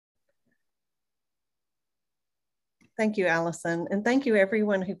Thank you, Allison. And thank you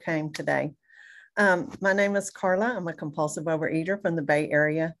everyone who came today. My name is Carla. I'm a compulsive overeater from the Bay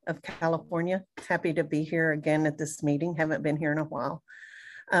Area of California. Happy to be here again at this meeting. Haven't been here in a while.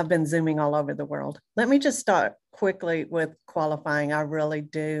 I've been Zooming all over the world. Let me just start quickly with qualifying. I really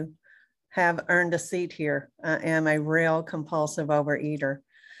do have earned a seat here. I am a real compulsive overeater.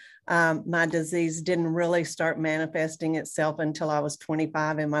 My disease didn't really start manifesting itself until I was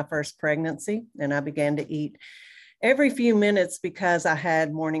 25 in my first pregnancy, and I began to eat every few minutes because I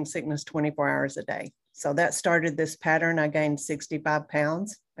had morning sickness 24 hours a day. So that started this pattern. I gained 65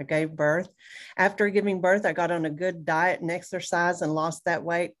 pounds. I gave birth. After giving birth, I got on a good diet and exercise and lost that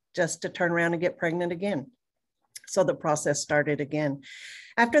weight just to turn around and get pregnant again. So the process started again.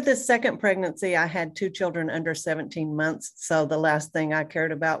 After this second pregnancy, I had 2 children under 17 months. So the last thing I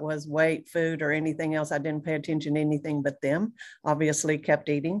cared about was weight, food, or anything else. I didn't pay attention to anything but them. Obviously kept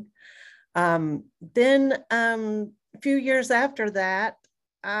eating. Then a few years after that,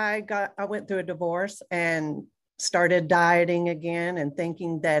 I went through a divorce and started dieting again and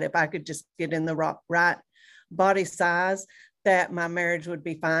thinking that if I could just get in the right body size, that my marriage would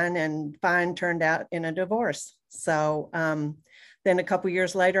be fine, and fine turned out in a divorce. So then a couple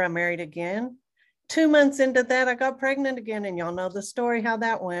years later, I married again. 2 months into that, I got pregnant again, and y'all know the story, how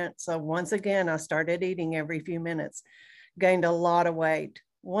that went. So once again, I started eating every few minutes, gained a lot of weight.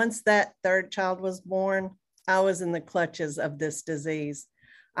 Once that third child was born, I was in the clutches of this disease.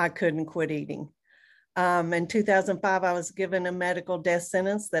 I couldn't quit eating. In 2005, I was given a medical death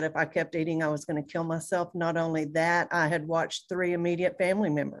sentence that if I kept eating, I was going to kill myself. Not only that, I had watched 3 immediate family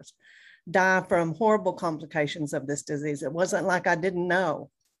members die from horrible complications of this disease. It wasn't like I didn't know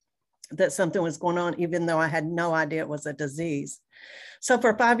that something was going on, even though I had no idea it was a disease. So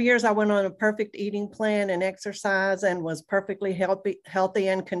for 5 years, I went on a perfect eating plan and exercise and was perfectly healthy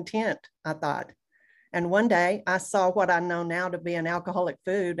and content, I thought. And one day I saw what I know now to be an alcoholic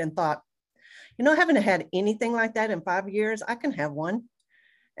food and thought, you know, I haven't had anything like that in 5 years. I can have one.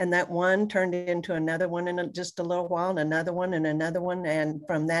 And that one turned into another one in just a little while, and another one and another one. And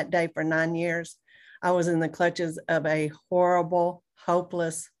from that day for 9 years, I was in the clutches of a horrible,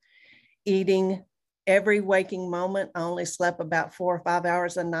 hopeless eating. Every waking moment, I only slept about 4 or 5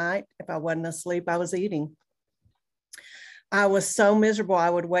 hours a night. If I wasn't asleep, I was eating. I was so miserable. I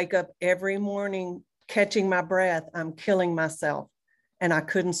would wake up every morning catching my breath. I'm killing myself, and I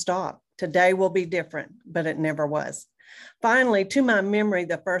couldn't stop. Today will be different, but it never was. Finally, to my memory,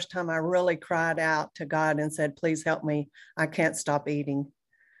 the first time I really cried out to God and said, please help me, I can't stop eating.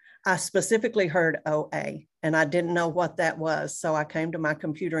 I specifically heard OA, and I didn't know what that was. So I came to my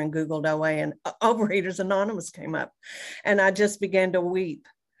computer and Googled OA, and Overeaters Anonymous came up. And I just began to weep,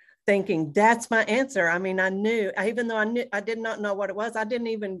 thinking that's my answer. I mean, I knew, even though I did not know what it was, I didn't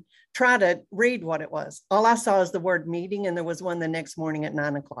even try to read what it was. All I saw is the word meeting, and there was one the next morning at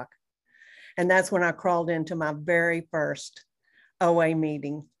 9 o'clock. And that's when I crawled into my very first OA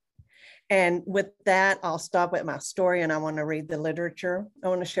meeting. And with that, I'll stop at my story, and I want to read the literature. I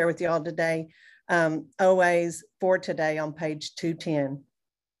want to share with you all today OAs for today on page 210.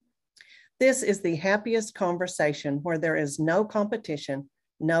 This is the happiest conversation where there is no competition,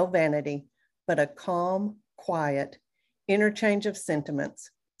 no vanity, but a calm, quiet interchange of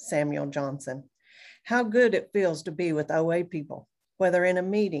sentiments. Samuel Johnson. How good it feels to be with OA people, whether in a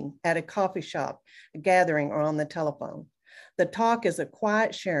meeting, at a coffee shop, a gathering, or on the telephone. The talk is a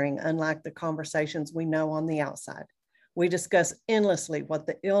quiet sharing, unlike the conversations we know on the outside. We discuss endlessly what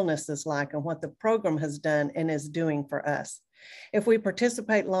the illness is like and what the program has done and is doing for us. If we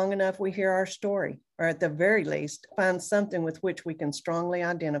participate long enough, we hear our story, or at the very least, find something with which we can strongly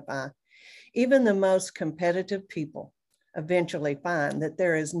identify. Even the most competitive people eventually find that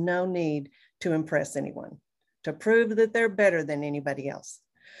there is no need to impress anyone, to prove that they're better than anybody else.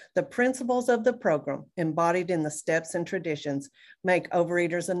 The principles of the program, embodied in the steps and traditions, make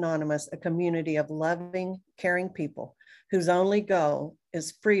Overeaters Anonymous a community of loving, caring people whose only goal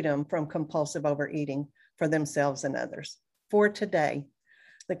is freedom from compulsive overeating for themselves and others. For today,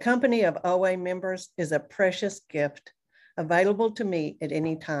 the company of OA members is a precious gift available to me at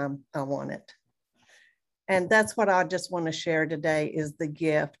any time I want it. And that's what I just want to share today, is the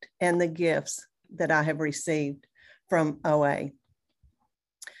gift and the gifts that I have received from OA.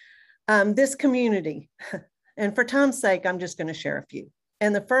 This community, and for time's sake, I'm just going to share a few.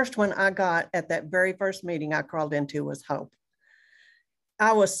 And the first one I got at that very first meeting I crawled into was hope.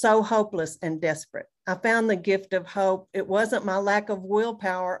 I was so hopeless and desperate. I found the gift of hope. It wasn't my lack of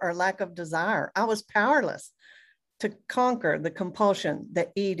willpower or lack of desire. I was powerless to conquer the compulsion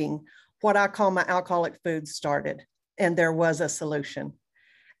that eating what I call my alcoholic food started. And there was a solution.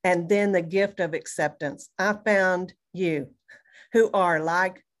 And then the gift of acceptance. I found you who are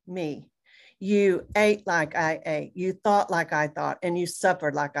like me. You ate like I ate. You thought like I thought, and you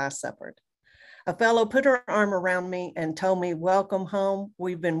suffered like I suffered. A fellow put her arm around me and told me, welcome home.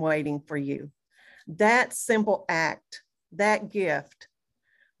 We've been waiting for you. That simple act, that gift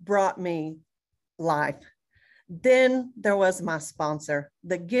brought me life. Then there was my sponsor,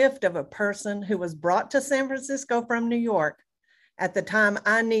 the gift of a person who was brought to San Francisco from New York at the time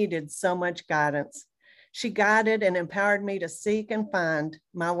I needed so much guidance. She guided and empowered me to seek and find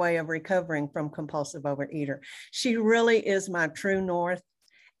my way of recovering from compulsive overeater. She really is my true north,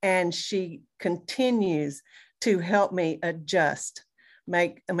 and she continues to help me adjust,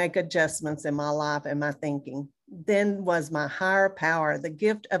 make adjustments in my life and my thinking. Then was my higher power, the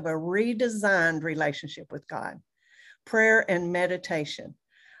gift of a redesigned relationship with God, prayer and meditation,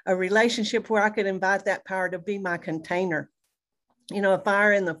 a relationship where I could invite that power to be my container. You know, a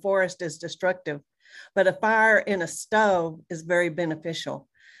fire in the forest is destructive, but a fire in a stove is very beneficial.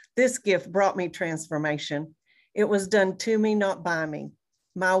 This gift brought me transformation. It was done to me, not by me.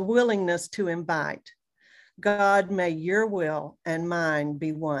 My willingness to invite. God, may your will and mine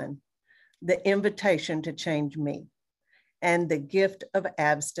be one. The invitation to change me. And the gift of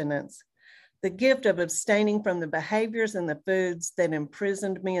abstinence. The gift of abstaining from the behaviors and the foods that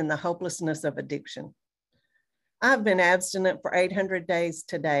imprisoned me in the hopelessness of addiction. I've been abstinent for 800 days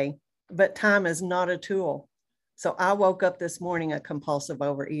today, but time is not a tool. So I woke up this morning a compulsive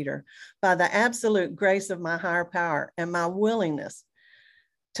overeater. By the absolute grace of my higher power and my willingness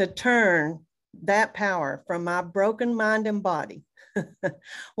to turn that power from my broken mind and body.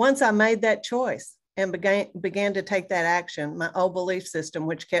 Once I made that choice and began to take that action, my old belief system,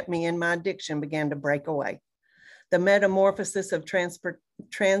 which kept me in my addiction, began to break away. The metamorphosis of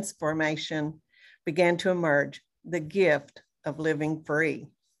transformation began to emerge, the gift of living free.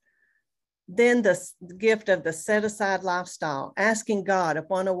 Then the gift of the set-aside lifestyle, asking God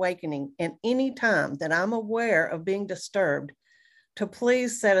upon awakening in any time that I'm aware of being disturbed to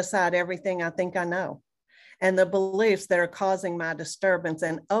please set aside everything I think I know and the beliefs that are causing my disturbance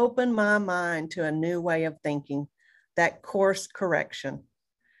and open my mind to a new way of thinking, that course correction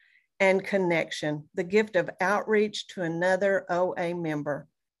and connection, the gift of outreach to another OA member,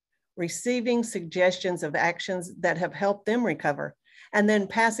 receiving suggestions of actions that have helped them recover, and then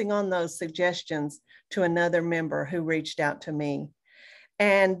passing on those suggestions to another member who reached out to me.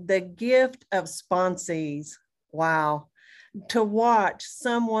 And the gift of sponsees, wow, to watch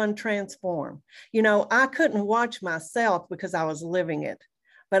someone transform. You know, I couldn't watch myself because I was living it,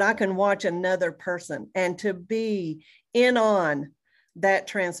 but I can watch another person and to be in on that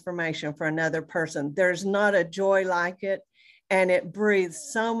transformation for another person. There's not a joy like it, and it breathes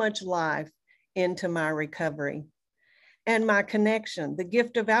so much life into my recovery. And my connection, the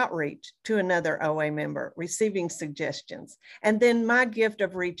gift of outreach to another OA member, receiving suggestions, and then my gift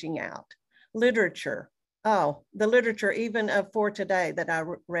of reaching out. Literature, oh, the literature even for today that I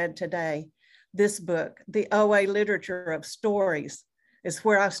read today, this book, the OA literature of stories is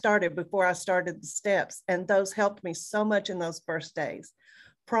where I started before I started the steps. And those helped me so much in those first days.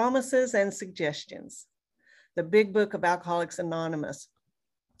 Promises and suggestions. The big book of Alcoholics Anonymous,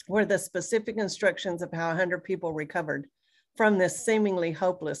 were the specific instructions of how 100 people recovered from this seemingly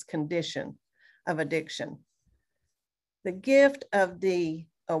hopeless condition of addiction. The gift of the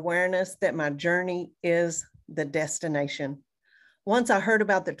awareness that my journey is the destination. Once I heard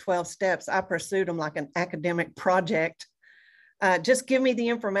about the 12 steps, I pursued them like an academic project. Just give me the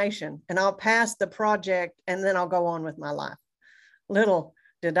information and I'll pass the project and then I'll go on with my life. Little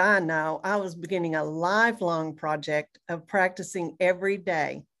did I know, I was beginning a lifelong project of practicing every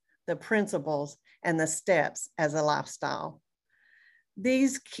day the principles and the steps as a lifestyle.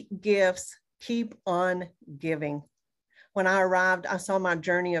 These gifts keep on giving. When I arrived, I saw my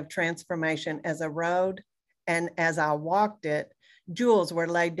journey of transformation as a road, and as I walked it, jewels were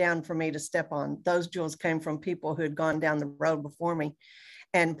laid down for me to step on. Those jewels came from people who had gone down the road before me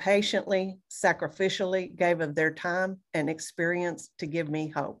and patiently, sacrificially gave of their time and experience to give me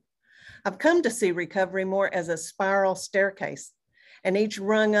hope. I've come to see recovery more as a spiral staircase, and each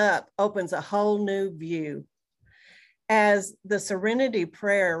rung up opens a whole new view. As the serenity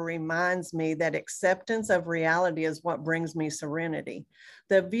prayer reminds me that acceptance of reality is what brings me serenity.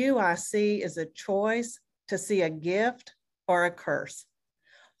 The view I see is a choice to see a gift or a curse.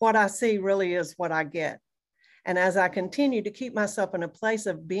 What I see really is what I get. And as I continue to keep myself in a place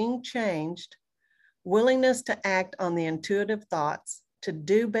of being changed, willingness to act on the intuitive thoughts, to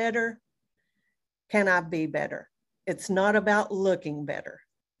do better, can I be better? It's not about looking better.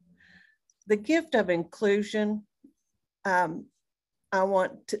 The gift of inclusion, I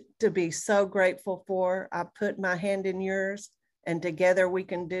want to be so grateful for. I put my hand in yours, and together we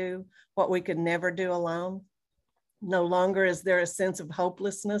can do what we could never do alone. No longer is there a sense of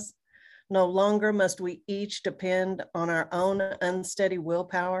hopelessness. No longer must we each depend on our own unsteady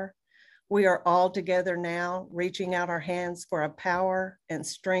willpower. We are all together now, reaching out our hands for a power and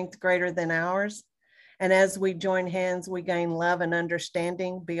strength greater than ours. And as we join hands, we gain love and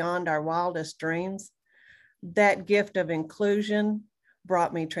understanding beyond our wildest dreams. That gift of inclusion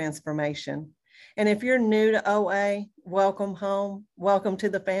brought me transformation. And if you're new to OA, welcome home, welcome to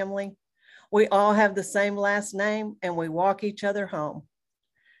the family. We all have the same last name and we walk each other home.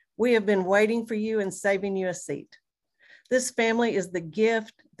 We have been waiting for you and saving you a seat. This family is the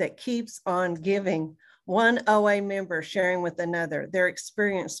gift that keeps on giving, one OA member sharing with another their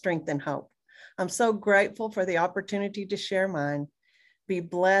experience, strength, and hope. I'm so grateful for the opportunity to share mine. Be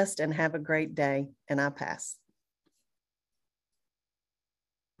blessed and have a great day, and I pass.